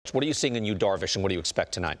approach. What are you seeing in Darvish, and what do you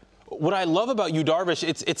expect tonight? What I love about Darvish,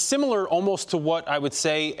 it's similar almost to what I would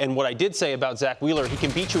say and what I did say about Zach Wheeler. He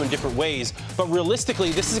can beat you in different ways, but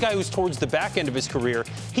realistically, this is a guy who's towards the back end of his career.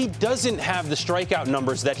 He doesn't have the strikeout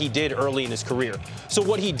numbers that he did early in his career. So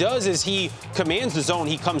what he does is he commands the zone.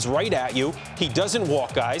 He comes right at you. He doesn't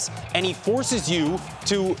walk guys, and he forces you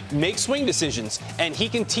to make swing decisions. And he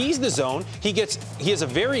can tease the zone. He has a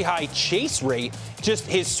very high chase rate. Just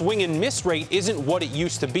his swing and miss rate isn't what it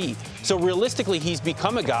used to be. So realistically, he's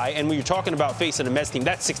become a guy, and when you're talking about facing a Mets team,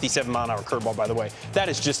 that's 67-mile-an-hour curveball, by the way. That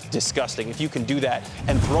is just disgusting if you can do that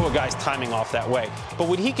and throw a guy's timing off that way. But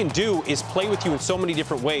what he can do is play with you in so many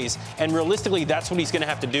different ways, and realistically, that's what he's going to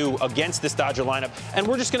have to do against this Dodger lineup. And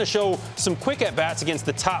we're just going to show some quick at-bats against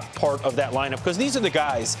the top part of that lineup, because these are the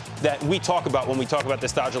guys that we talk about when we talk about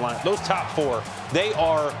this Dodger lineup. Those top four, they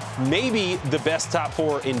are maybe the best top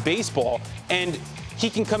four in baseball, and he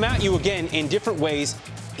can come at you again in different ways.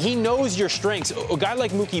 He knows your strengths. A guy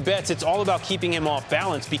like Mookie Betts, it's all about keeping him off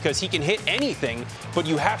balance because he can hit anything, but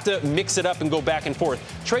you have to mix it up and go back and forth.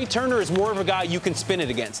 Trey Turner is more of a guy you can spin it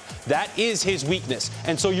against. That is his weakness.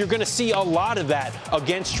 And so you're going to see a lot of that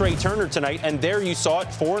against Trey Turner tonight, and there you saw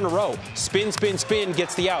it 4 in a row. Spin, spin, spin,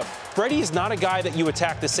 gets the out. Freddie is not a guy that you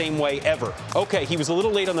attack the same way ever. Okay, he was a little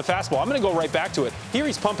late on the fastball. I'm going to go right back to it. Here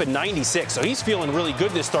he's pumping 96, so he's feeling really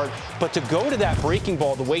good this start. But to go to that breaking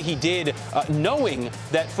ball the way he did, knowing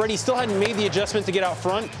that Freddie still hadn't made the adjustment to get out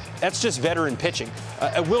front, that's just veteran pitching.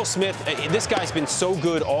 Will Smith, this guy's been so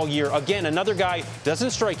good all year. Again, another guy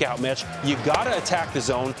doesn't strike out much. You got to attack the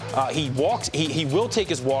zone. He walks. He will take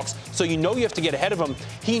his walks, so you know you have to get ahead of him.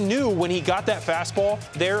 He knew when he got that fastball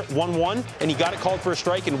there, 1-1, and he got it called for a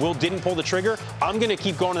strike, and Will didn't pull the trigger. I'm going to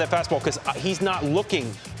keep going to that fastball because he's not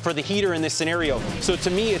looking for the heater in this scenario. So to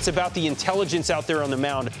me, it's about the intelligence out there on the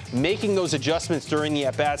mound, making those adjustments during the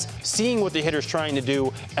at-bats, seeing what the hitter's trying to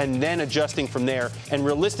do, and then adjusting from there. And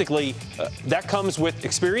realistically, that comes with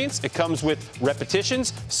experience. It comes with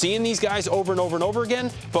repetitions, seeing these guys over and over and over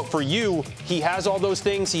again. But for you, he has all those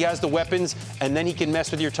things. He has the weapons, and then he can mess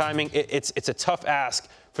with your timing. It's a tough ask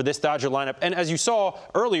for this Dodger lineup. And as you saw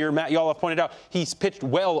earlier, Matt Yoloff pointed out, he's pitched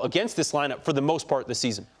well against this lineup for the most part this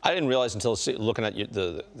season. I didn't realize until looking at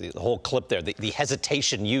the whole clip there, the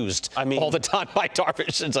hesitation used all the time by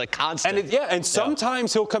Darvish. It's like constant. And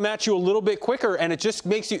sometimes he'll come at you a little bit quicker, and it just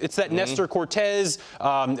makes you, it's that Nestor Cortez,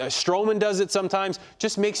 Stroman does it sometimes,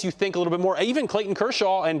 just makes you think a little bit more. Even Clayton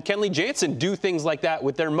Kershaw and Kenley Jansen do things like that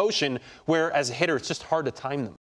with their motion, where as a hitter, it's just hard to time them.